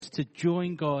to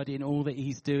join God in all that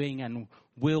he's doing and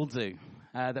will do.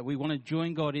 That we want to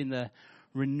join God in the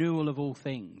renewal of all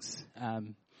things.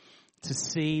 To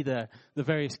see the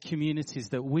various communities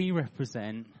that we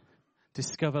represent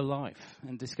discover life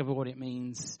and discover what it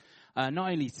means,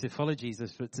 not only to follow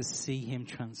Jesus, but to see him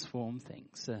transform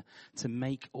things, to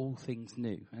make all things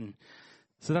new. And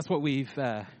so that's what we've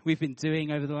been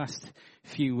doing over the last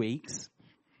few weeks.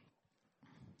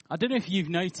 I don't know if you've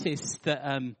noticed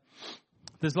that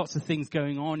there's lots of things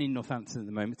going on in Northampton at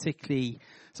the moment, particularly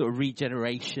sort of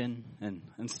regeneration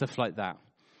and stuff like that.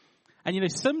 And, you know,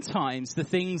 sometimes the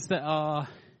things that are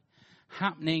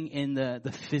happening in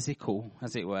the physical,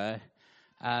 as it were,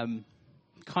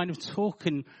 kind of talk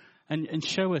and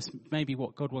show us maybe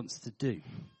what God wants to do.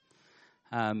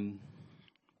 You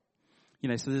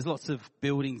know, so there's lots of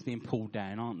buildings being pulled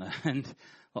down, aren't there? And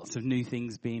lots of new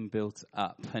things being built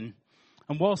up. And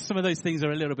whilst some of those things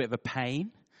are a little bit of a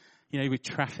pain, you know, with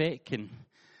traffic and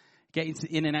getting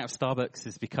in and out of Starbucks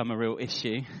has become a real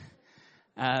issue.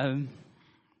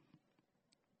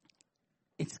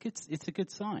 It's good. It's a good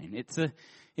sign. It's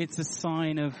a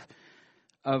sign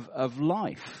of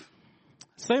life.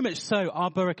 So much so, our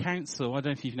borough council, I don't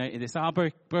know if you've noted this, our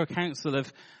borough council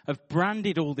have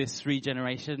branded all this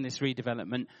regeneration, this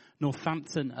redevelopment,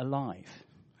 Northampton Alive.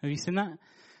 Have you seen that?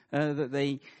 That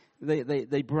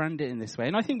they brand it in this way.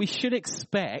 And I think we should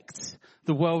expect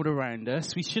the world around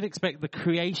us, we should expect the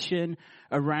creation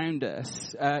around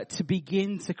us to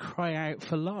begin to cry out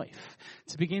for life,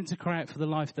 to begin to cry out for the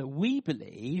life that we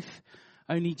believe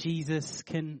only Jesus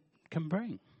can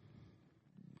bring.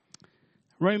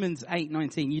 Romans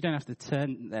 8:19, you don't have to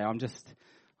turn there,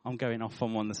 I'm going off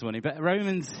on one this morning, but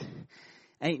Romans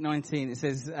 8:19, it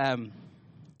says,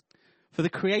 for the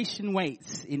creation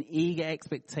waits in eager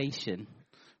expectation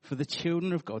for the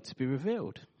children of God to be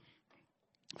revealed.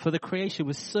 For the creation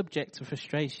was subject to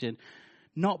frustration,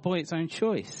 not by its own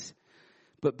choice,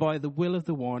 but by the will of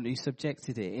the one who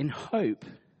subjected it, in hope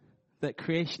that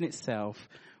creation itself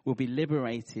will be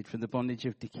liberated from the bondage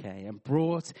of decay and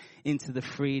brought into the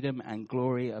freedom and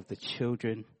glory of the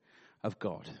children of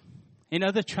God. In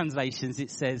other translations,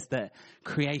 it says that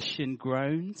creation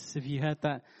groans. Have you heard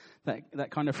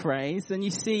that kind of phrase? And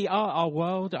you see our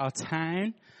world, our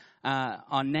town,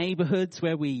 our neighbourhoods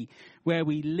where we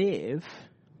live,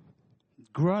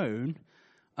 groan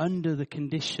under the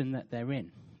condition that they're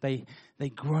in. They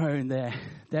groan. They're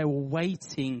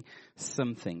awaiting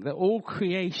something. That all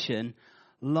creation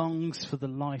longs for the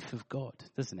life of God,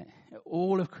 doesn't it?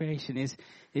 All of creation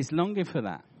is longing for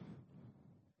that.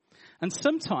 And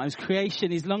sometimes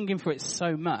creation is longing for it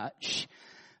so much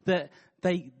that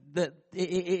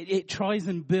it tries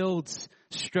and builds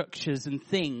structures and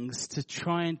things to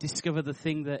try and discover the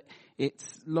thing that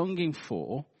it's longing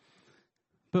for.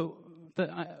 But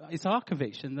it's our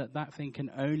conviction that thing can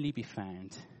only be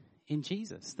found in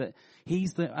Jesus, that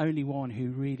he's the only one who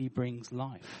really brings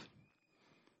life.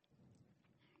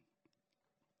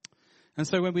 And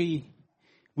so when we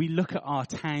look at our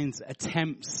town's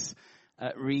attempts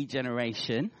at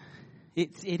regeneration,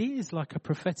 it is like a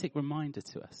prophetic reminder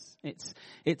to us.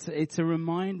 It's a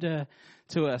reminder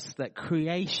to us that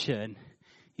creation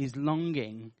is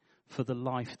longing for the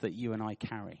life that you and I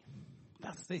carry.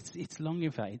 It's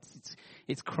longing for it.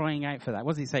 It's crying out for that.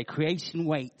 What does it say? Creation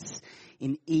waits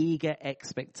in eager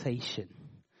expectation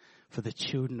for the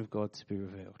children of God to be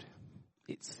revealed.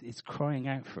 It's crying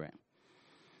out for it.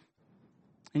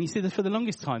 And you see that for the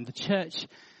longest time, the church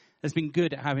has been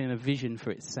good at having a vision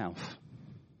for itself.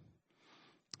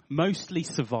 Mostly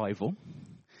survival.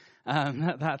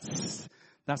 That's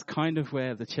kind of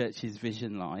where the church's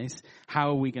vision lies. How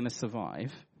are we going to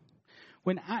survive?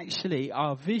 When actually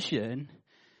our vision,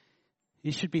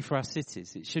 it should be for our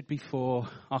cities. It should be for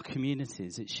our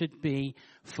communities. It should be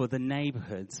for the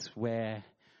neighbourhoods where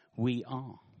we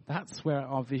are. That's where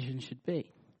our vision should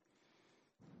be.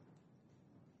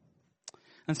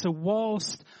 And so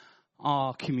whilst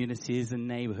our communities and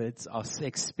neighbourhoods are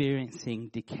experiencing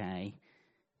decay,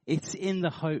 it's in the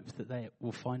hope that they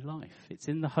will find life. It's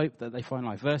in the hope that they find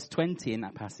life. Verse 20 in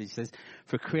that passage says,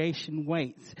 for creation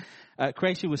waits.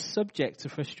 Creation was subject to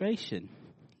frustration,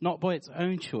 not by its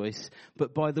own choice,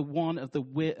 but by the one of the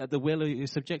will who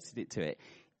subjected it to it,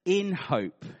 in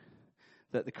hope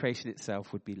that the creation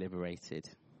itself would be liberated.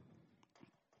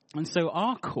 And so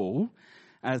our call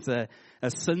as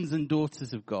sons and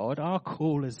daughters of God, our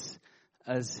call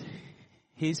as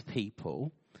his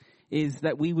people is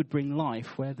that we would bring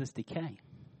life where there's decay.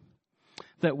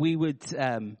 That we would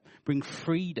bring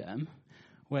freedom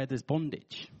where there's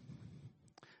bondage.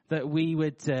 That we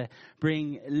would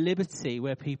bring liberty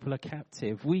where people are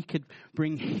captive. We could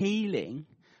bring healing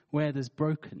where there's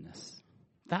brokenness.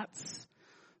 That's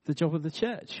the job of the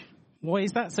church. Why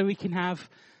is that? So we can have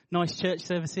nice church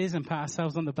services and pat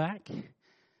ourselves on the back?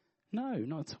 No,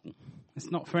 not at all. It's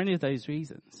not for any of those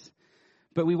reasons.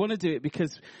 But we want to do it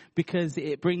because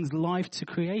it brings life to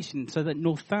creation, so that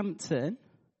Northampton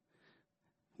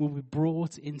will be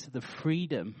brought into the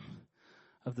freedom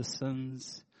of the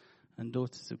sons and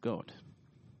daughters of God.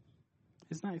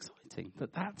 Isn't that exciting?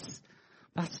 But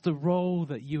that's the role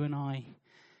that you and I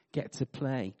get to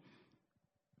play.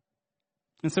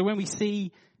 And so when we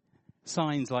see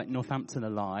signs like Northampton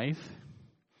Alive,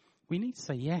 we need to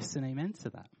say yes and amen to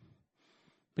that.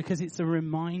 Because it's a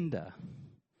reminder.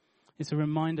 It's a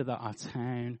reminder that our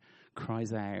town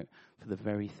cries out for the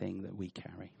very thing that we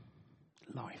carry.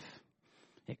 Life.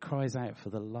 It cries out for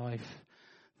the life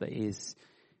that is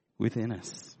within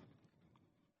us.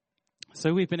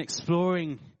 So we've been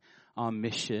exploring our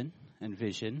mission and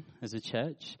vision as a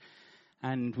church.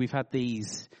 And we've had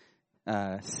these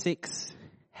 6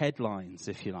 headlines,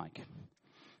 if you like.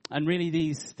 And really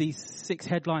these 6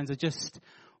 headlines are just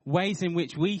ways in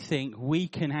which we think we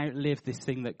can outlive this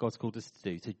thing that God's called us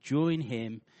to do, to join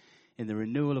him in the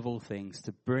renewal of all things,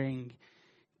 to bring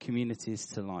communities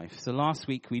to life. So last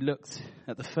week we looked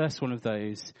at the first one of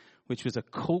those, which was a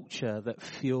culture that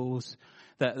fuels,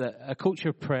 a culture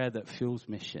of prayer that fuels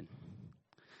mission.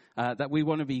 That we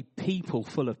want to be people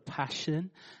full of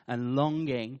passion and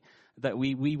longing, that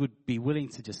we would be willing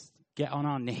to just get on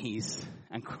our knees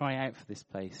and cry out for this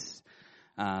place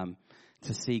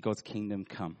to see God's kingdom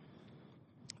come.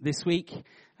 This week,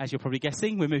 as you're probably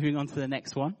guessing, we're moving on to the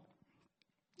next one.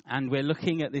 And we're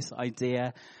looking at this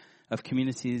idea of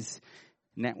communities,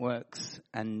 networks,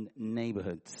 and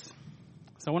neighbourhoods.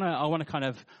 So I want to kind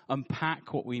of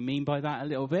unpack what we mean by that a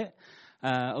little bit.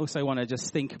 Also want to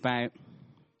just think about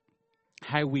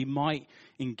how we might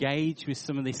engage with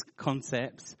some of these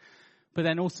concepts, but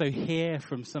then also hear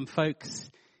from some folks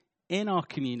in our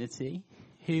community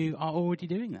who are already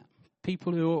doing that.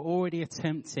 People who are already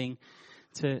attempting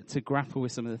to grapple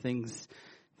with some of the things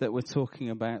that we're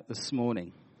talking about this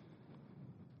morning.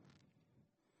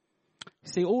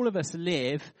 See, all of us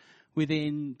live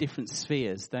within different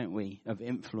spheres, don't we, of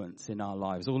influence in our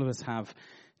lives. All of us have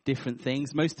different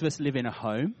things. Most of us live in a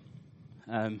home,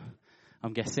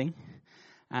 I'm guessing.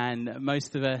 And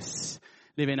most of us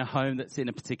live in a home that's in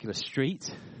a particular street,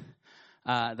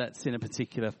 that's in a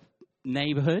particular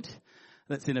neighbourhood,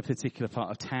 that's in a particular part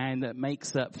of town, that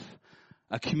makes up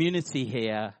a community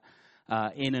here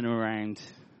in and around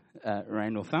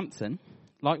Northampton.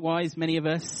 Likewise, many of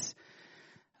us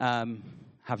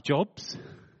have jobs.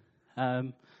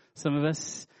 Some of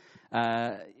us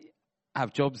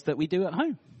have jobs that we do at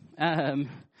home.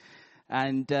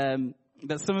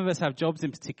 But some of us have jobs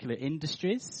in particular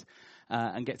industries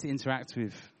and get to interact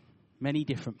with many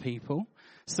different people.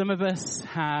 Some of us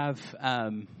have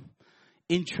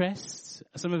interests.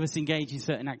 Some of us engage in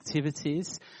certain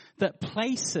activities that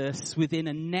place us within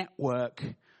a network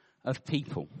of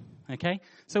people. Okay?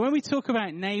 So when we talk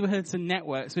about neighbourhoods and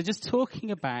networks, we're just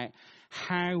talking about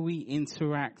how we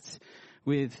interact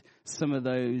with some of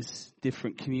those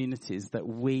different communities that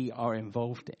we are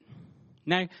involved in.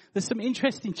 Now, there's some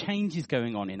interesting changes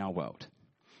going on in our world.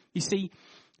 You see,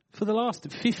 for the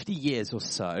last 50 years or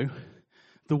so,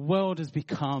 the world has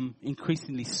become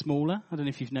increasingly smaller. I don't know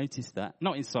if you've noticed that.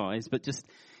 Not in size, but just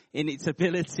in its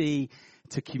ability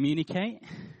to communicate.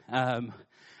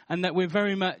 And that we're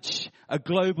very much a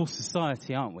global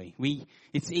society, aren't we?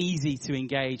 It's easy to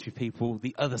engage with people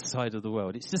the other side of the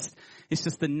world. It's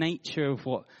just the nature of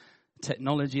what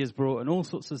technology has brought and all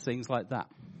sorts of things like that.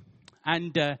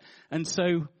 And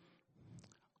so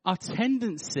our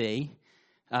tendency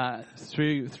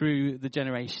through the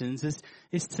generations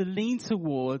is to lean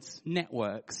towards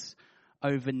networks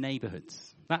over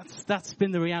neighbourhoods. That's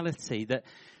been the reality, that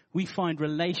we find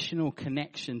relational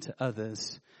connection to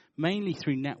others mainly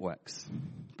through networks.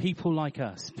 People like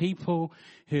us, people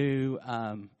who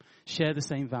share the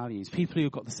same values, people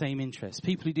who've got the same interests,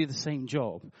 people who do the same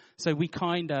job. So we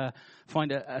kind of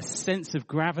find a sense of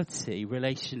gravity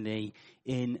relationally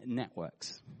in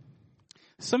networks.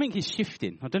 Something is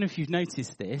shifting. I don't know if you've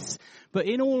noticed this, but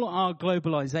in all our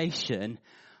globalization,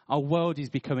 our world is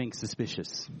becoming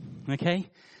suspicious. Okay?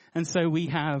 And so we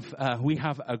have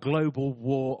a global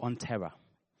war on terror.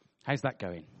 How's that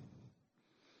going?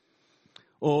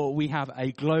 Or we have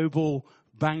a global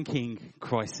banking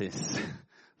crisis.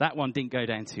 That one didn't go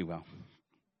down too well.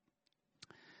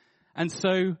 And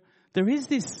so there is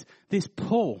this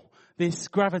pull, this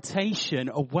gravitation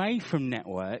away from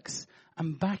networks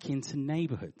and back into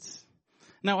neighbourhoods.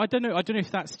 Now, I don't know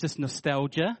if that's just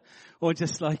nostalgia or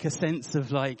just like a sense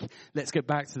of like, let's get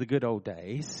back to the good old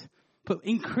days. But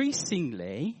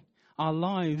increasingly, our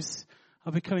lives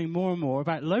are becoming more and more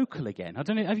about local again. I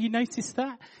don't know, have you noticed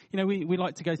that? You know, we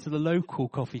like to go to the local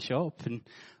coffee shop and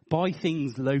buy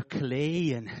things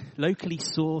locally and locally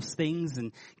source things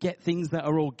and get things that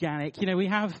are organic. You know, we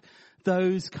have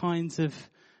those kinds of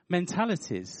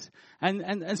mentalities.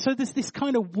 And so there's this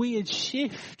kind of weird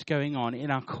shift going on in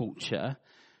our culture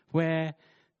where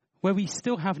we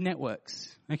still have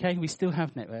networks, okay? We still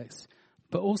have networks,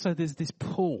 but also there's this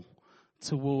pull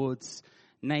towards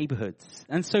neighbourhoods.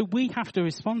 And so we have to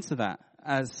respond to that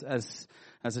as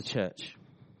a church.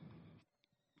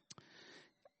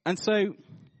 And so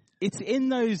it's in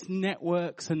those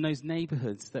networks and those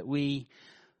neighbourhoods that we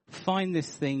find this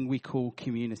thing we call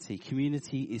community.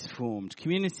 Community is formed.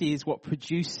 Community is what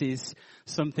produces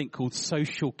something called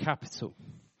social capital.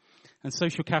 And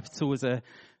social capital was a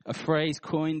phrase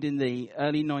coined in the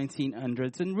early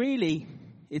 1900s. And really,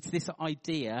 it's this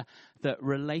idea that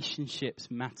relationships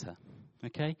matter.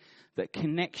 Okay? That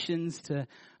connections to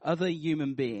other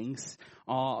human beings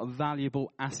are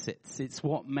valuable assets. It's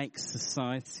what makes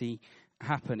society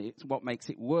happen. It's what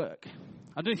makes it work.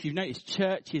 I don't know if you've noticed,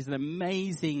 church is an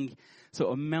amazing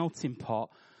sort of melting pot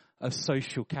of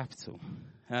social capital.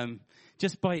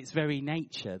 Just by its very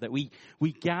nature, that we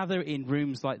gather in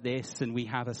rooms like this and we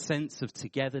have a sense of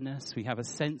togetherness, we have a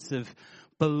sense of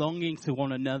belonging to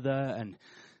one another and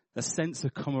a sense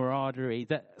of camaraderie.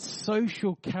 That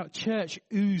church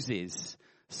oozes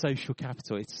social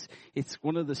capital. It's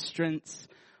one of the strengths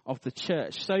of the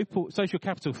church. Social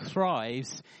capital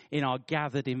thrives in our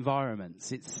gathered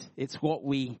environments. It's what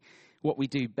we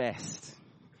do best.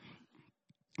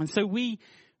 And so we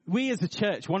as a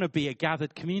church want to be a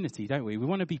gathered community, don't we? We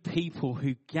want to be people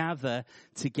who gather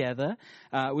together.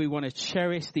 We want to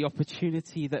cherish the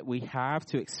opportunity that we have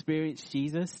to experience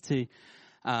Jesus, to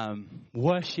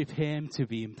worship him, to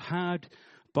be empowered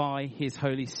by his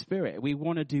Holy Spirit. We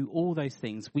want to do all those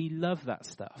things. We love that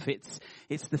stuff.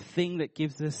 It's the thing that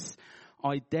gives us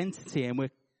identity, and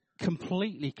we're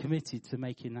completely committed to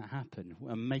making that happen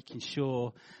and making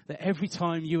sure that every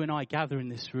time you and I gather in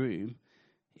this room,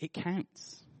 it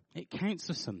counts. It counts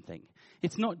for something.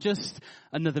 It's not just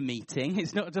another meeting.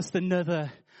 It's not just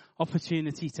another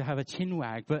opportunity to have a chin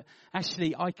wag, but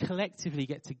actually I collectively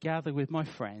get to gather with my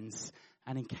friends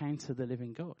and encounter the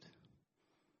living God.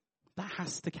 That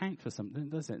has to count for something,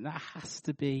 doesn't it? That has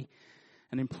to be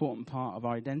an important part of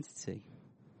our identity.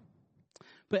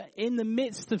 But in the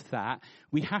midst of that,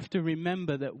 we have to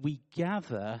remember that we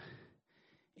gather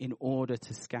in order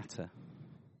to scatter.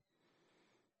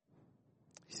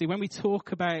 See, when we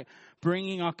talk about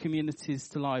bringing our communities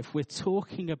to life, we're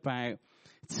talking about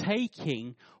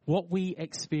taking what we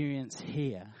experience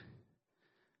here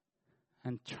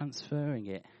and transferring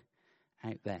it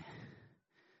out there.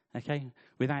 Okay?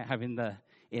 Without having the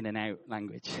in and out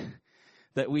language.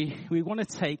 That we want to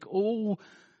take all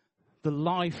the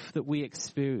life that we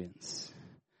experience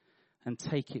and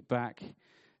take it back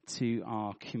to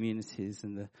our communities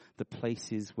and the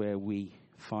places where we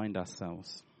find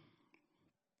ourselves.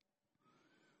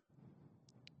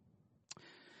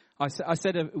 I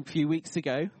said a few weeks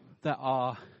ago that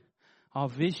our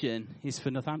vision is for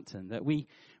Northampton, that we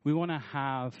want to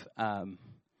have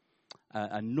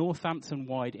a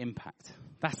Northampton-wide impact.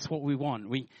 That's what we want.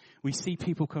 We see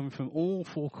people coming from all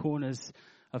four corners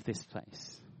of this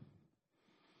place.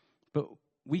 But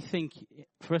we think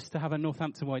for us to have a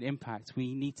Northampton-wide impact,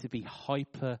 we need to be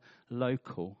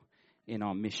hyper-local in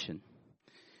our mission.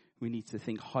 We need to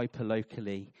think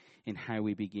hyper-locally in how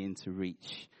we begin to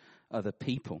reach other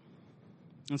people.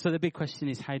 And so the big question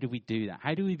is, how do we do that?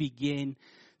 How do we begin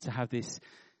to have this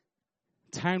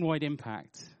town-wide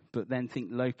impact, but then think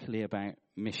locally about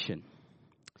mission?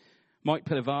 Mike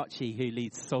Pilavachi, who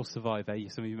leads Soul Survivor,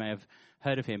 some of you may have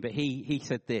heard of him, but he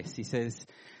said this. He says,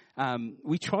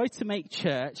 we try to make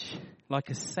church like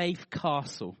a safe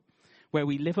castle where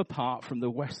we live apart from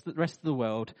the rest of the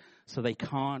world so they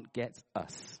can't get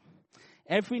us.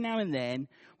 Every now and then,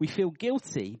 we feel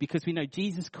guilty because we know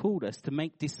Jesus called us to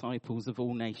make disciples of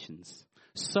all nations.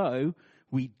 So,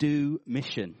 we do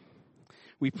mission.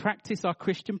 We practice our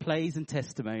Christian plays and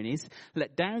testimonies,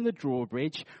 let down the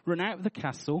drawbridge, run out of the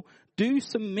castle, do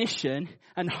some mission,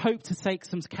 and hope to take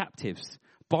some captives,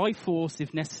 by force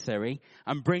if necessary,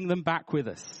 and bring them back with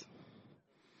us.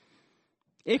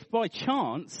 If by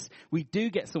chance we do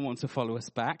get someone to follow us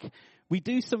back, we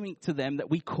do something to them that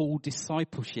we call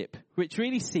discipleship, which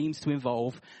really seems to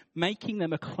involve making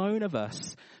them a clone of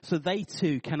us so they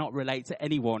too cannot relate to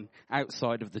anyone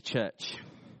outside of the church.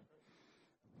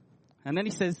 And then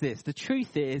he says this, the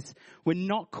truth is we're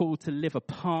not called to live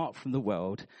apart from the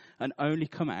world and only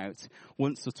come out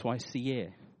once or twice a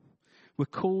year. We're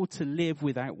called to live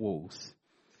without walls,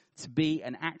 to be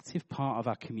an active part of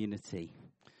our community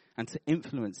and to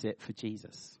influence it for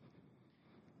Jesus.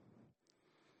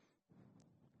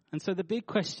 And so the big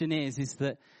question is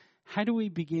that how do we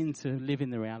begin to live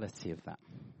in the reality of that?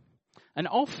 And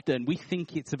often we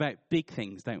think it's about big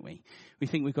things, don't we? We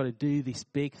think we've got to do this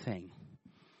big thing.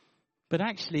 But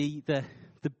actually, the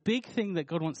big thing that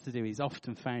God wants to do is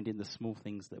often found in the small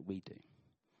things that we do.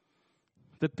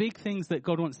 The big things that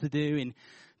God wants to do in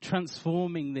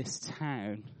transforming this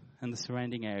town and the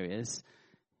surrounding areas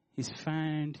is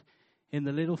found in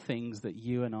the little things that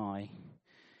you and I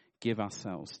give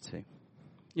ourselves to.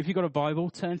 If you've got a Bible,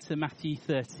 turn to Matthew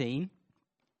 13.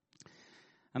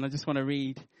 And I just want to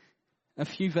read a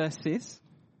few verses.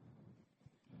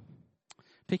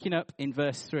 Picking up in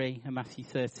verse 3 in Matthew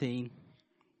 13.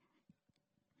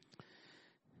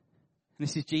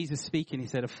 This is Jesus speaking. He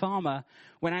said, a farmer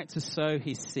went out to sow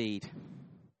his seed.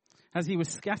 As he was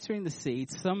scattering the seed,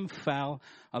 some fell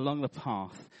along the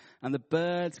path, and the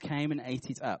birds came and ate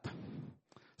it up.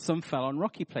 Some fell on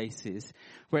rocky places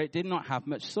where it did not have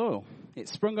much soil. It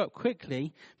sprung up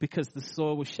quickly because the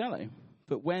soil was shallow.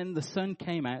 But when the sun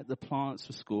came out, the plants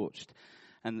were scorched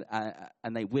and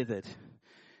they withered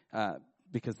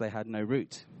because they had no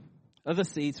root. Other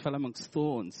seeds fell amongst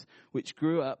thorns, which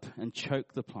grew up and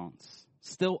choked the plants.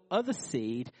 Still other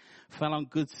seed fell on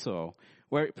good soil,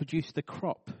 where it produced a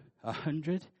crop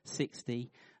 100,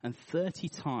 60, and 30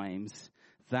 times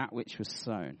that which was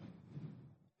sown.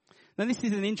 Now this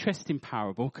is an interesting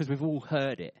parable because we've all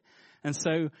heard it. And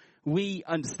so we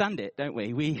understand it, don't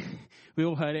we? We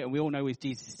all heard it and we all know what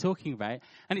Jesus is talking about.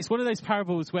 And it's one of those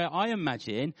parables where I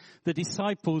imagine the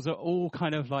disciples are all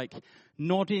kind of like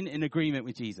nodding in agreement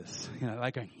with Jesus. You know, they're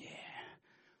going, yeah,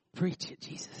 preach it,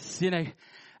 Jesus, you know.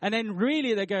 And then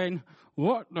really they're going,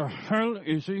 what the hell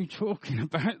is he talking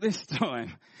about this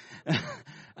time?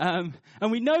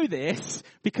 And we know this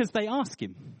because they ask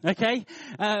him, okay?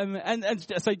 And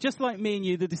so just like me and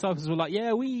you, the disciples were like,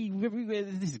 yeah,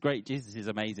 this is great. Jesus is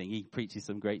amazing. He preaches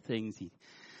some great things. He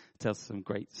tells some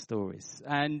great stories.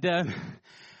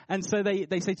 And so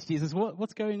they say to Jesus,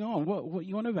 what's going on? What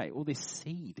you on about? All this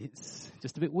seed. It's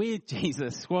just a bit weird,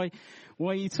 Jesus. Why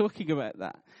are you talking about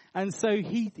that? And so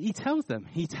he tells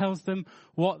them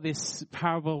what this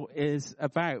parable is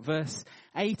about. Verse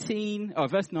 19.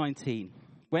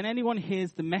 When anyone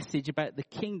hears the message about the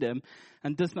kingdom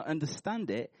and does not understand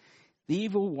it, the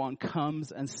evil one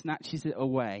comes and snatches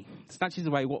away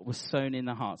what was sown in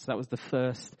the heart. So that was the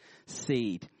first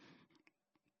seed.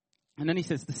 And then he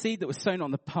says, the seed that was sown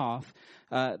on the path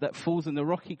that falls on the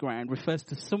rocky ground refers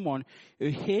to someone who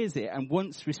hears it and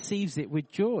once receives it with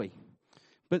joy.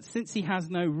 But since he has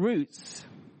no roots,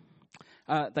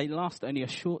 they last only a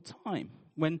short time.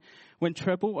 When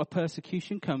trouble or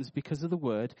persecution comes because of the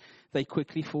word, they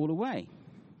quickly fall away.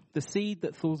 The seed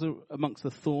that falls amongst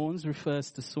the thorns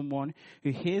refers to someone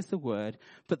who hears the word,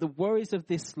 but the worries of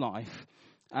this life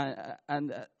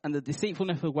and the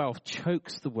deceitfulness of wealth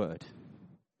chokes the word,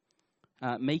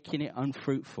 making it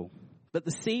unfruitful. But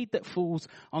the seed that falls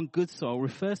on good soil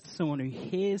refers to someone who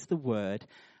hears the word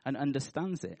and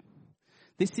understands it.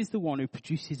 This is the one who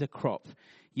produces a crop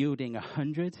yielding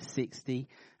 100, 60,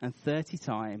 and 30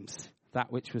 times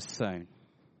that which was sown.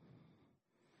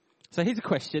 So here's a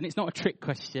question. It's not a trick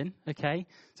question, okay?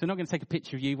 So we're not going to take a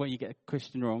picture of you when you get a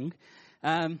question wrong.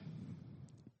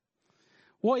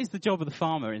 What is the job of the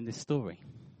farmer in this story?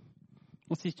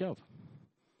 What's his job?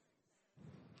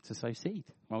 To sow seed.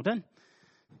 Well done.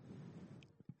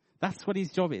 That's what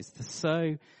his job is, to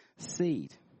sow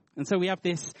seed. And so we have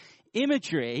this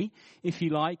imagery, if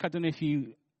you like. I don't know if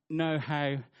you know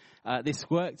how this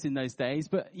worked in those days,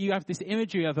 but you have this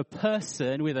imagery of a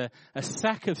person with a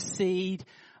sack of seed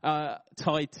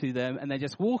tied to them, and they're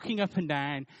just walking up and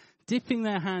down, dipping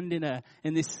their hand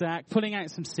in this sack, pulling out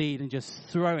some seed and just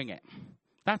throwing it.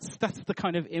 That's the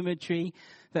kind of imagery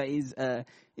that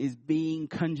is being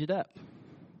conjured up.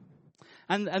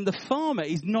 And the farmer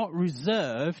is not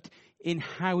reserved in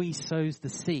how he sows the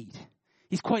seed.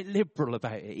 He's quite liberal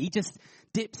about it. He just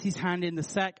dips his hand in the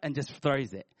sack and just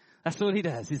throws it. That's all he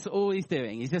does. It's all he's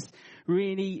doing. He's just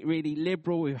really, really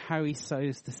liberal with how he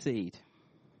sows the seed.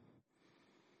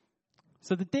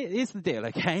 So here's the deal,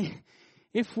 okay?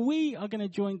 If we are going to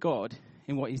join God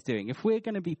in what he's doing, if we're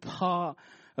going to be part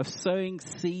of sowing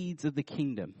seeds of the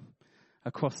kingdom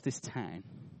across this town,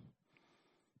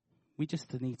 we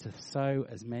just need to sow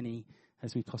as many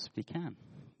as we possibly can.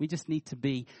 We just need to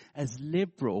be as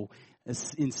liberal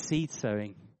as in seed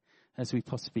sowing as we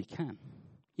possibly can.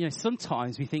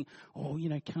 Sometimes we think, oh,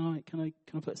 can I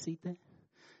put a seed there?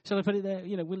 Shall I put it there?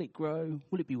 Will it grow?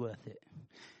 Will it be worth it?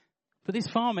 But this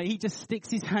farmer, he just sticks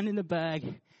his hand in the bag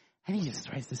and he just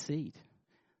throws the seed.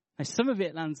 Now, some of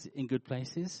it lands in good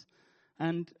places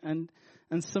and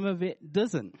some of it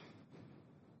doesn't.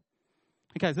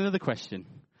 Okay, there's another question.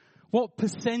 What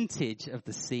percentage of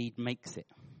the seed makes it?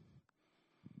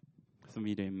 Some of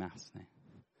you doing maths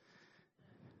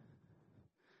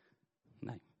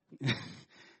now. No.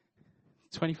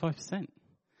 25%.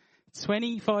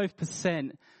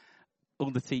 25%.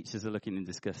 All the teachers are looking in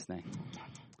disgust now.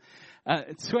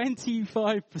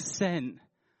 25%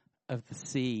 of the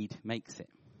seed makes it.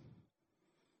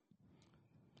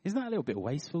 Isn't that a little bit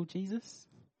wasteful, Jesus?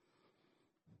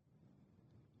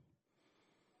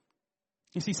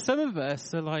 You see, some of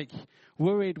us are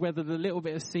worried whether the little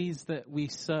bit of seeds that we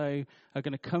sow are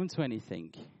going to come to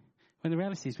anything, when the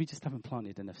reality is we just haven't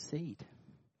planted enough seed.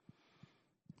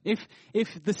 If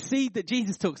the seed that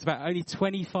Jesus talks about, only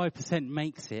 25%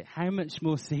 makes it, how much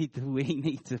more seed do we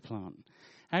need to plant?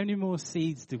 How many more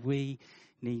seeds do we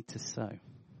need to sow?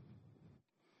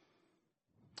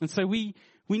 And so we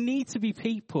need to be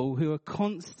people who are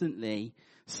constantly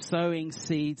sowing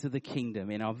seeds of the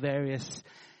kingdom in our various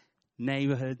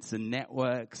neighbourhoods and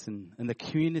networks and the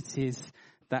communities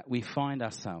that we find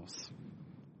ourselves.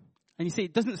 And you see,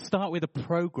 it doesn't start with a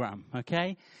program,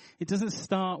 okay? It doesn't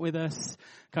start with us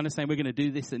kind of saying we're going to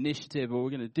do this initiative or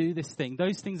we're going to do this thing.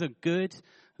 Those things are good,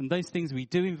 and those things we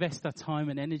do invest our time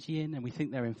and energy in, and we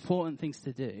think they're important things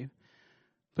to do.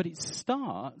 But it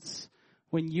starts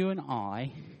when you and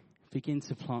I begin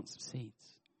to plant some seeds.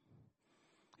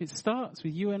 It starts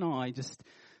with you and I just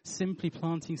simply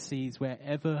planting seeds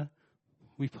wherever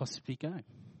we possibly go.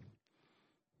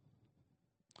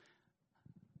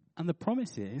 And the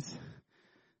promise is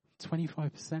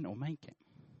 25% will make it.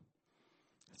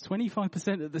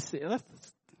 25% of the seed,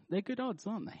 they're good odds,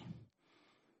 aren't they?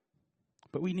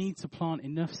 But we need to plant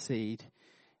enough seed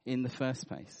in the first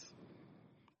place.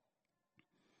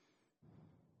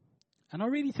 And I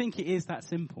really think it is that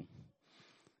simple.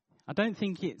 I don't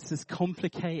think it's as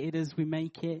complicated as we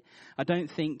make it. I don't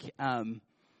think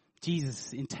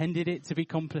Jesus intended it to be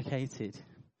complicated.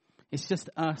 It's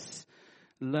just us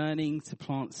learning to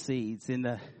plant seeds in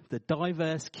the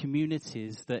diverse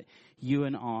communities that you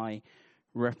and I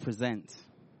represent.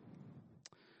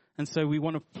 And so we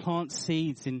want to plant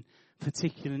seeds in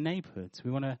particular neighborhoods.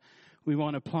 We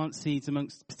want to plant seeds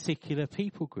amongst particular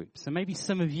people groups. And maybe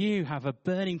some of you have a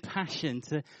burning passion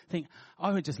to think,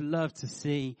 I would just love to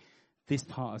see this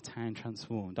part of town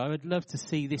transformed. I would love to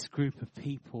see this group of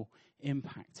people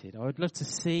impacted. I would love to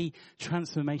see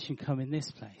transformation come in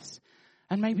this place.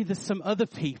 And maybe there's some other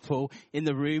people in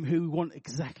the room who want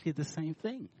exactly the same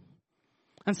thing.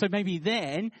 And so maybe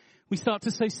then we start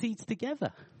to sow seeds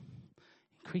together.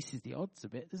 Increases the odds a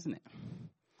bit, doesn't it?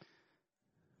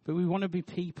 But we want to be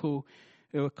people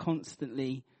who are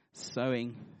constantly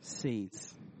sowing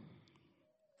seeds.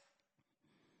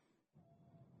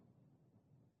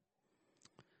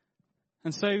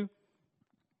 And so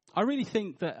I really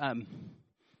think that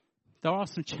there are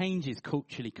some changes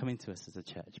culturally coming to us as a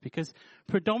church, because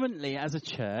predominantly as a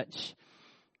church,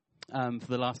 for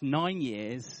the last 9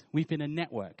 years, we've been a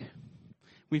network.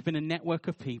 We've been a network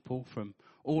of people from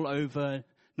all over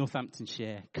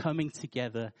Northamptonshire coming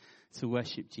together to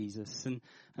worship Jesus. And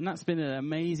that's been an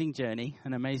amazing journey,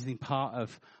 an amazing part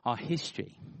of our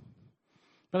history.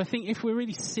 But I think if we're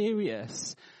really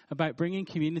serious about bringing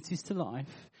communities to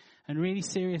life and really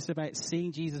serious about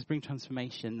seeing Jesus bring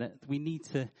transformation, that we need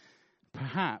to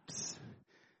perhaps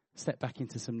step back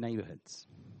into some neighbourhoods.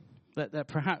 That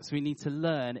perhaps we need to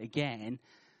learn again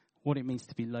what it means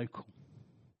to be local.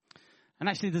 And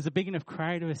actually there's a big enough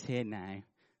crowd of us here now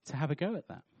to have a go at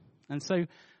that. And so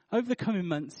over the coming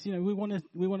months, we want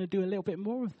to do a little bit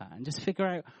more of that and just figure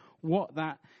out what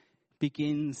that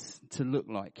begins to look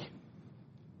like.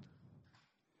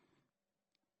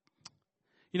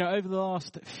 Over the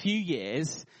last few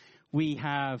years, we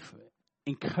have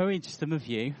encouraged some of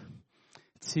you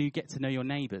to get to know your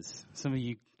neighbours. Some of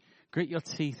you grit your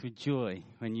teeth with joy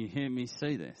when you hear me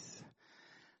say this.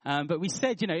 But we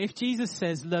said, if Jesus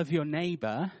says love your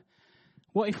neighbour,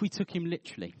 what if we took him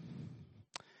literally?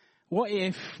 What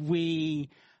if we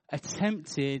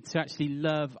attempted to actually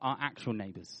love our actual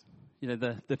neighbours?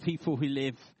 The people who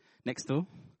live next door.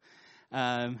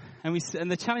 And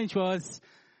the challenge was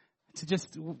to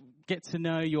just get to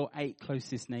know your 8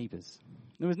 closest neighbours.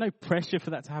 There was no pressure for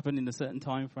that to happen in a certain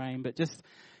time frame, but just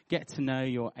get to know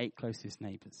your 8 closest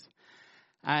neighbours.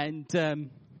 And so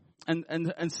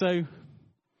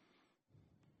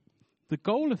the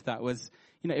goal of that was,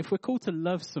 if we're called to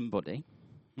love somebody,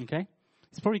 Okay?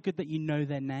 It's probably good that you know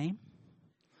their name.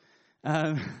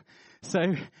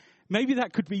 So maybe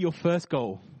that could be your first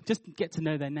goal. Just get to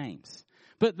know their names.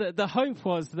 But the hope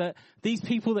was that these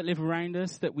people that live around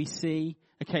us, that we see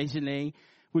occasionally,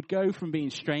 would go from being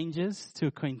strangers to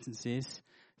acquaintances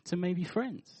to maybe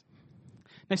friends.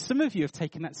 Now, some of you have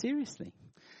taken that seriously.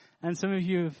 And some of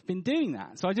you have been doing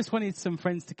that. So I just wanted some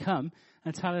friends to come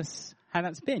and tell us how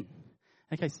that's been.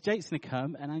 Okay, so Jake's going to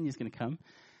come and Anya's going to come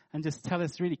and just tell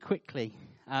us really quickly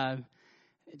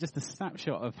just a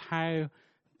snapshot of how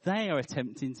they are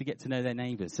attempting to get to know their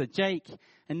neighbours. So Jake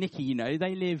and Nikki, you know,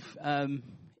 they live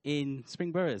in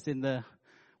Spring Boroughs, in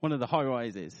one of the high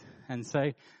rises. And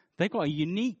so they've got a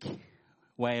unique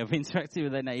way of interacting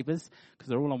with their neighbours because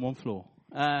they're all on one floor.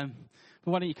 But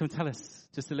why don't you come tell us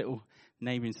just a little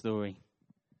neighbouring story?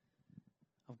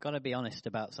 I've got to be honest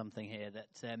about something here, that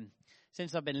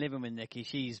since I've been living with Nikki,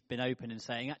 she's been open and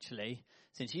saying, actually,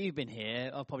 since you've been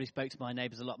here, I've probably spoke to my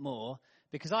neighbours a lot more,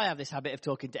 because I have this habit of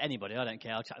talking to anybody. I don't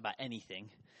care. I'll chat about anything.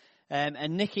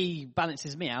 And Nikki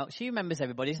balances me out. She remembers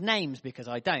everybody's names because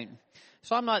I don't.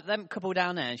 So I'm like, them couple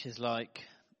down there, and she's like,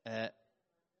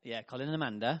 yeah, Colin and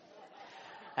Amanda.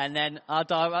 And then our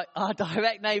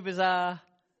direct neighbours are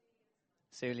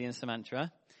Suli and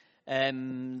Samantha.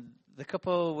 The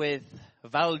couple with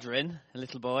Valdrin, a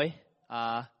little boy,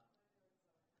 are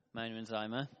Mona and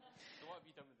Zyma. So what have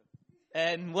you done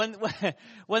with them?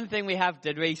 One thing we have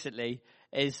done recently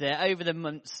is over the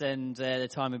months and the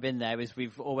time we've been there is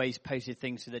we've always posted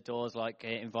things to the doors, like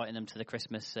inviting them to the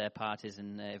Christmas parties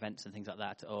and events and things like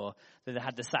that, or they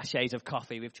had the sachets of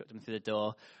coffee, we've chucked them through the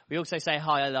door. We also say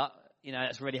hi a lot. You know,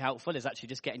 that's really helpful, is actually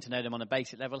just getting to know them on a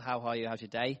basic level. How are you? How's your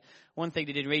day? One thing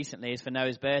they did recently is for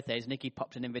Noah's birthday is Nikki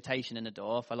popped an invitation in the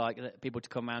door for like people to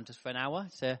come around just for an hour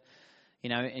to,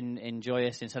 you know, enjoy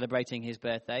us in celebrating his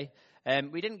birthday.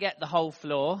 We didn't get the whole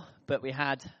floor, but we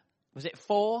had, was it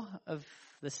 4 of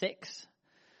the 6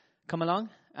 come along?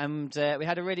 And we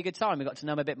had a really good time. We got to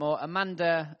know them a bit more.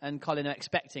 Amanda and Colin are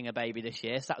expecting a baby this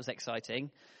year, so that was exciting.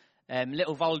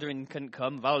 Little Valderin couldn't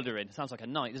come. Valderin, sounds like a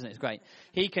knight, doesn't it? It's great.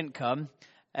 He couldn't come.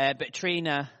 But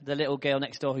Trina, the little girl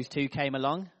next door who's 2, came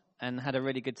along and had a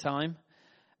really good time.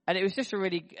 And it was just a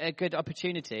really good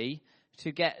opportunity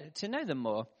to get to know them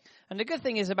more. And the good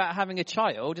thing is about having a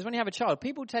child is when you have a child,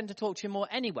 people tend to talk to you more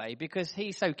anyway because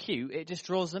he's so cute, it just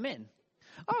draws them in.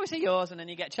 Oh, is he yours? And then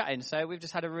you get chatting. So we've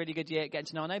just had a really good year getting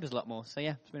to know our neighbours a lot more. So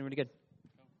yeah, it's been really good.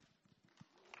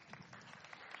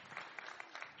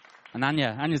 And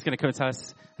Anya's going to come and tell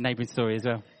us a neighbouring story as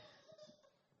well.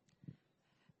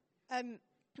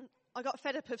 I got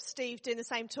fed up of Steve doing the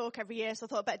same talk every year, so I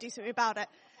thought I'd better do something about it.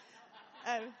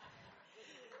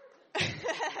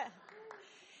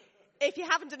 If you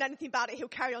haven't done anything about it, he'll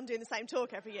carry on doing the same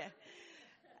talk every year.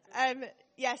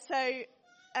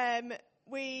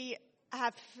 We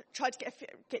have tried to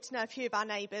get to know a few of our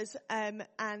neighbours,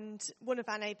 and one of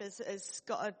our neighbours has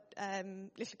got a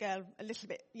little girl a little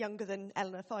bit younger than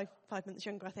Eleanor, 5 months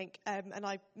younger, I think, and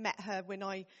I met her when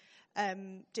I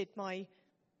did my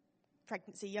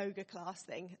pregnancy yoga class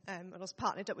thing, and I was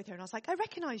partnered up with her, and I was like, I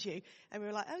recognise you, and we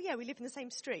were like, oh yeah, we live in the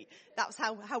same street. That was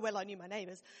how well I knew my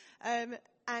neighbours.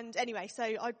 And anyway, so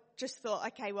I just thought,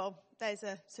 okay, well, there's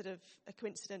a sort of a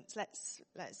coincidence. Let's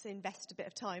invest a bit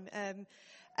of time.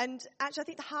 And actually, I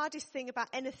think the hardest thing about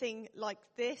anything like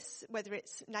this, whether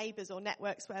it's neighbours or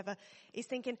networks, whatever, is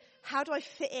thinking, how do I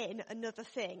fit in another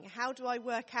thing? How do I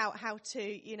work out how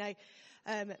to,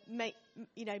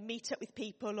 meet up with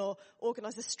people or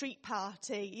organise a street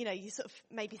party? You know, you sort of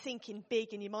maybe thinking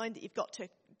big in your mind that you've got to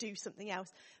do something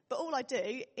else. But all I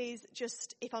do is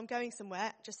just, if I'm going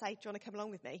somewhere, just say, do you want to come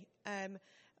along with me?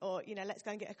 Or, let's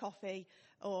go and get a coffee.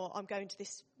 Or I'm going to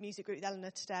this music group with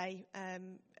Eleanor today.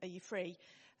 Are you free?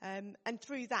 And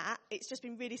through that, it's just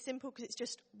been really simple because it's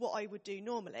just what I would do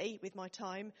normally with my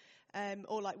time.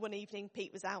 Or like one evening,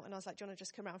 Pete was out and I was like, do you want to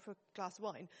just come around for a glass of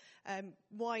wine?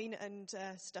 Wine and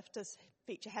stuff does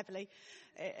feature heavily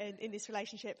in this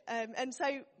relationship. And so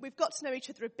we've got to know each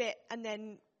other a bit, and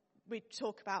then we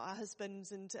talk about our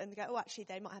husbands and they go, oh, actually,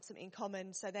 they might have something in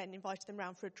common. So then invited them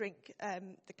round for a drink,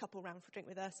 the couple round for a drink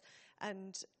with us.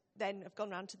 And then I've gone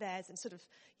round to theirs and sort of,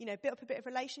 built up a bit of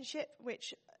relationship,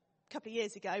 which a couple of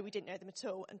years ago we didn't know them at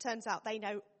all, and turns out they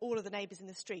know all of the neighbours in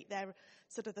the street. They're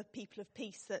sort of the people of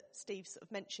peace that Steve sort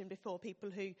of mentioned before, people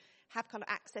who have kind of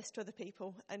access to other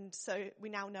people, and so we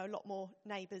now know a lot more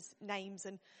neighbours' names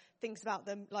and things about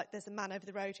them. Like there's a man over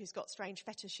the road who's got strange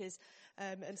fetishes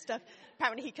and stuff.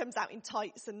 Apparently he comes out in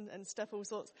tights and stuff, all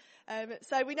sorts.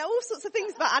 So we know all sorts of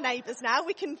things about our neighbours now.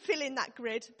 We can fill in that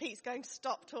grid. Pete's going,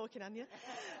 stop talking, Anya.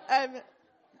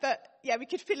 But yeah, we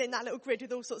could fill in that little grid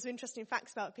with all sorts of interesting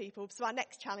facts about people. So our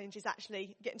next challenge is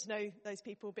actually getting to know those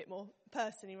people a bit more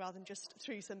personally rather than just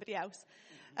through somebody else.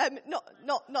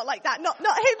 Not like that. Not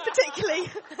him particularly.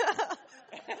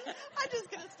 I'm just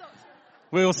going to stop.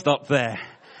 We'll stop there.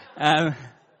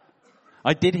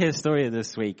 I did hear a story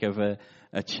this week of a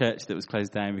church that was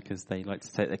closed down because they like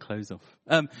to take their clothes off.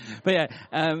 But yeah,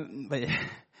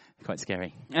 quite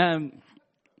scary.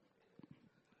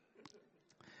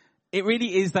 It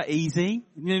really is that easy.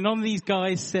 You know, none of these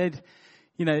guys said,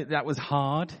 you know, that was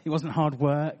hard. It wasn't hard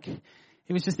work.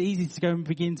 It was just easy to go and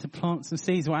begin to plant some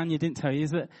seeds. What Anya didn't tell you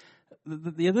is that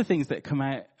the other things that come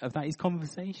out of that is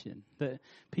conversation. That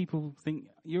people think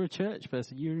you're a church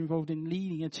person, you're involved in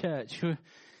leading a church,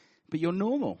 but you're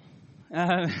normal.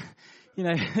 You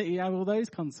know, you have all those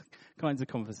kinds of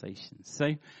conversations.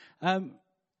 So I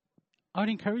would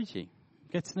encourage you.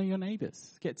 Get to know your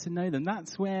neighbours. Get to know them.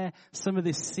 That's where some of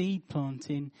this seed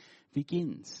planting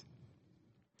begins.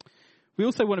 We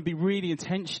also want to be really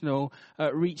intentional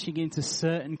at reaching into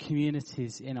certain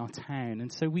communities in our town.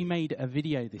 And so we made a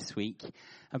video this week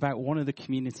about one of the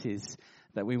communities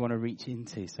that we want to reach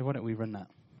into. So why don't we run that?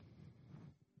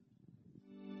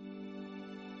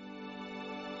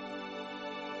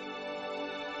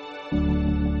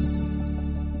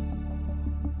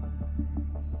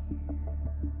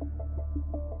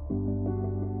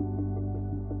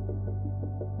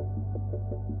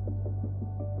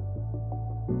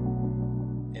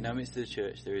 In our midst of the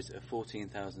church, there is a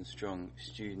 14,000 strong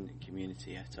student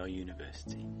community at our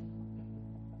university.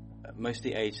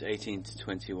 Mostly aged 18 to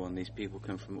 21, these people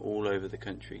come from all over the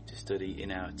country to study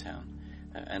in our town,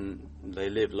 and they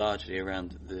live largely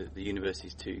around the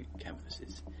university's two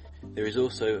campuses. There is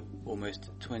also almost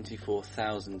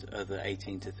 24,000 other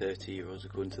 18 to 30-year-olds,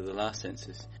 according to the last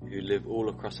census, who live all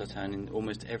across our town in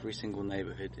almost every single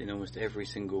neighbourhood, in almost every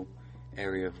single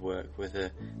area of work,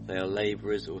 whether they are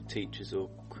labourers or teachers or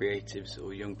creatives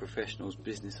or young professionals,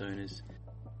 business owners.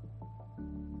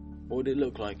 What would it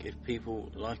look like if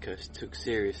people like us took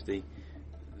seriously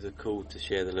the call to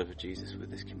share the love of Jesus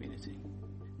with this community?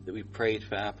 That we prayed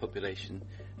for our population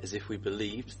as if we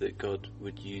believed that God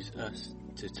would use us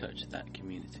to touch that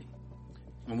community.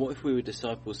 And what if we were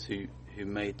disciples who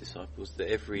made disciples, that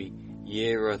every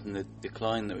year, rather than the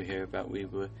decline that we hear about, we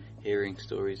were hearing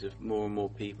stories of more and more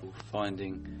people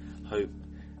finding hope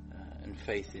and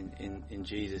faith in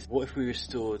Jesus? What if we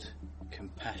restored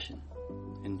compassion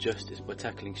and justice by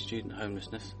tackling student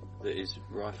homelessness that is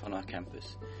rife on our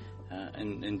campus,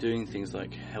 and doing things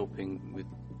like helping with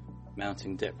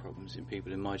mounting debt problems in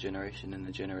people in my generation and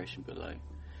the generation below?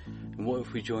 And what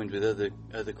if we joined with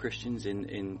other Christians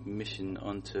in mission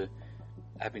onto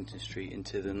Abington Street,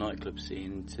 into the nightclub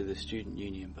scene, into the student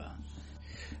union bar?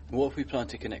 And what if we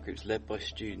planted connect groups led by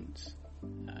students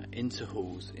into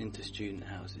halls, into student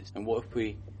houses? And what if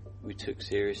we took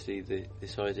seriously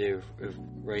this idea of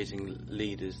raising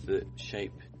leaders that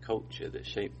shape culture, that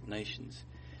shape nations?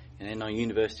 And in our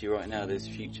university right now, there's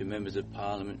future members of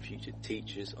parliament, future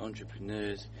teachers,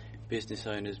 entrepreneurs, business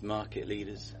owners, market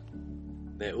leaders.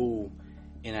 They're all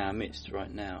in our midst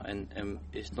right now, and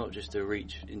it's not just a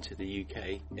reach into the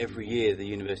UK. Every year the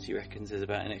university reckons there's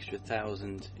about an extra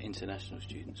 1,000 international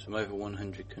students from over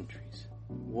 100 countries.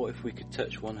 What if we could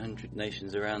touch 100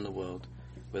 nations around the world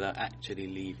without actually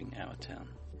leaving our town?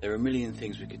 There are a million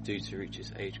things we could do to reach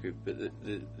this age group, but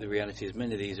the reality is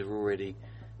many of these are already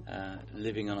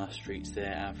living on our streets.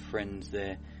 They're our friends,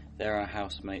 they're our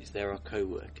housemates, they're our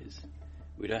co-workers.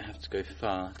 We don't have to go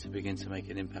far to begin to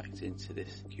make an impact into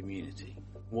this community.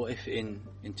 What if in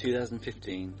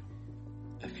 2015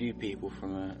 a few people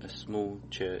from a small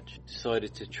church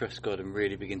decided to trust God and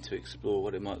really begin to explore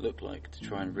what it might look like to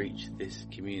try and reach this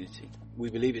community? We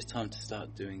believe it's time to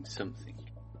start doing something.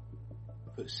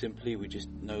 Put simply, we just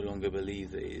no longer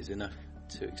believe that it is enough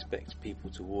to expect people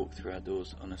to walk through our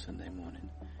doors on a Sunday morning.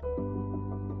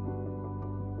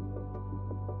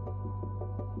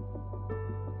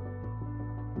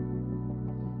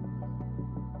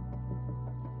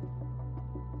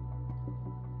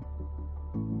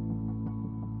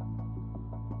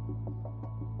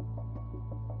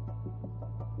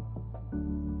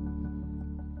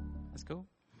 Let's go.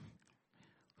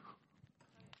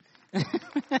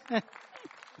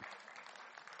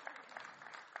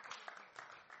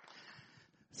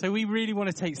 So we really want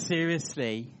to take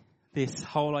seriously this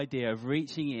whole idea of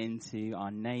reaching into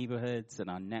our neighbourhoods and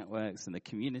our networks and the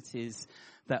communities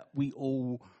that we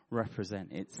all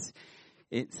represent.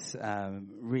 It's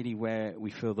really where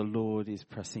we feel the Lord is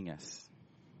pressing us.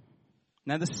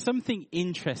 Now, there's something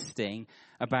interesting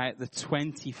about the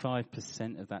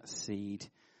 25% of that seed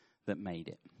that made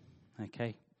it.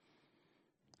 Okay?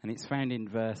 And it's found in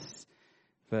verse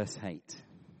 8.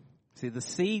 See, the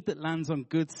seed that lands on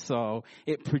good soil,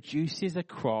 it produces a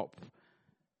crop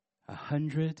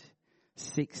 100,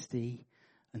 60,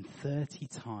 and 30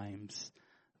 times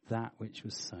that which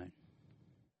was sown.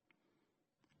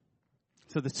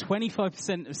 So the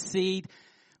 25% of seed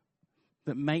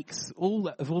that makes all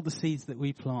the seeds that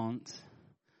we plant,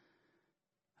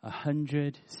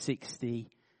 100, 60,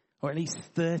 or at least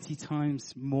 30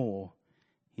 times more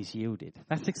is yielded.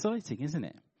 That's exciting, isn't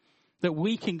it? That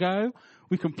we can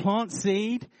plant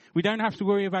seed. We don't have to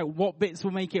worry about what bits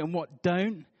will make it and what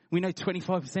don't. We know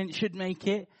 25% should make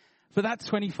it. But that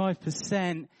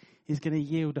 25% is going to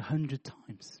yield 100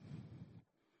 times.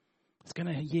 It's going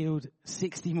to yield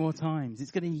 60 more times.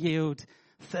 It's going to yield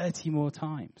 30 more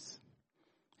times.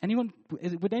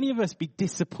 Would any of us be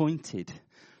disappointed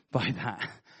by that?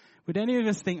 Would any of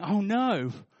us think, oh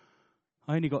no,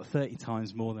 I only got 30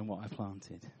 times more than what I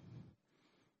planted?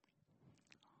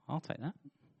 I'll take that.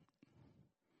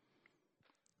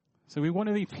 So we want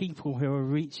to be people who are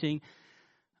reaching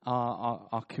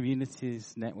our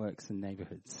communities, networks and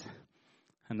neighbourhoods.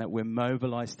 And that we're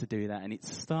mobilised to do that. And it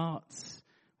starts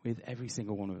with every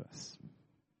single one of us.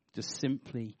 Just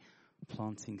simply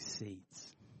planting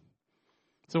seeds.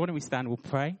 So why don't we stand, we'll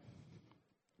pray.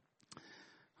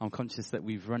 I'm conscious that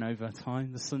we've run over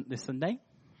time this Sunday.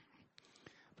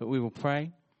 But we will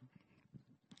pray.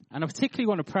 And I particularly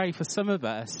want to pray for some of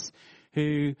us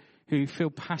who feel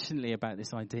passionately about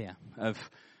this idea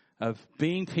of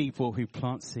being people who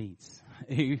plant seeds,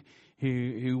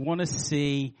 who want to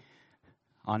see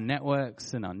our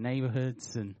networks and our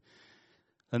neighbourhoods and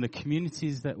the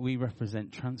communities that we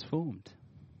represent transformed.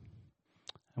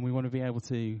 And we want to be able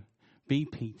to be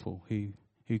people who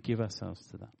give ourselves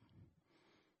to that.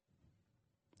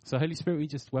 So Holy Spirit, we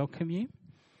just welcome you.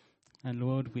 And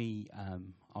Lord, we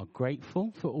are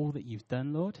grateful for all that you've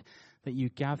done, Lord, that you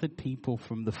gathered people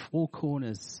from the four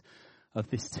corners of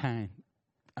this town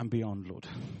and beyond, Lord.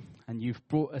 And you've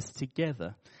brought us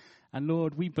together. And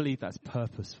Lord, we believe that's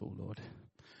purposeful, Lord.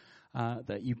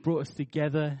 That you brought us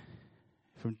together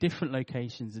from different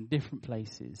locations and different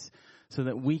places so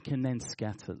that we can then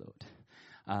scatter,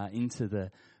 Lord, into the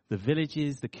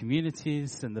villages, the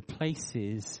communities and the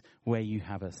places where you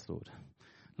have us, Lord.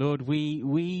 Lord,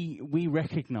 we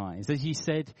recognize, as you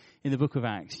said in the book of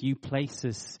Acts, you place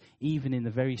us even in the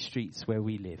very streets where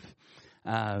we live.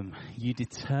 You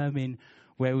determine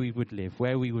where we would live,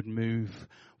 where we would move,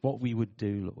 what we would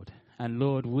do, Lord. And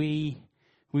Lord, we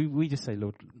just say,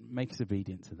 Lord, make us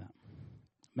obedient to that.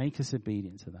 Make us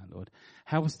obedient to that, Lord.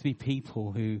 Help us to be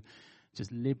people who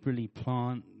just liberally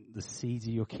plant the seeds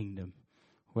of your kingdom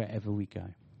wherever we go.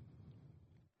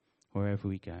 Wherever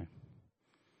we go.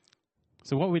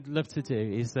 So what we'd love to do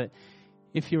is that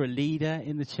if you're a leader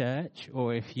in the church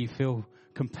or if you feel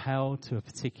compelled to a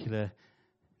particular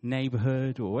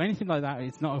neighbourhood or anything like that,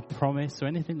 it's not a promise or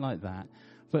anything like that,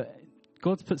 but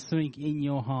God's put something in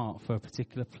your heart for a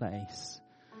particular place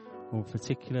or a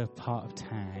particular part of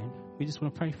town, we just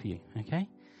want to pray for you, okay?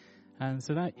 And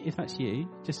so that if that's you,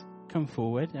 just come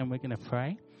forward and we're going to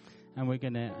pray. And we're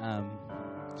going to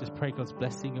just pray God's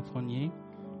blessing upon you.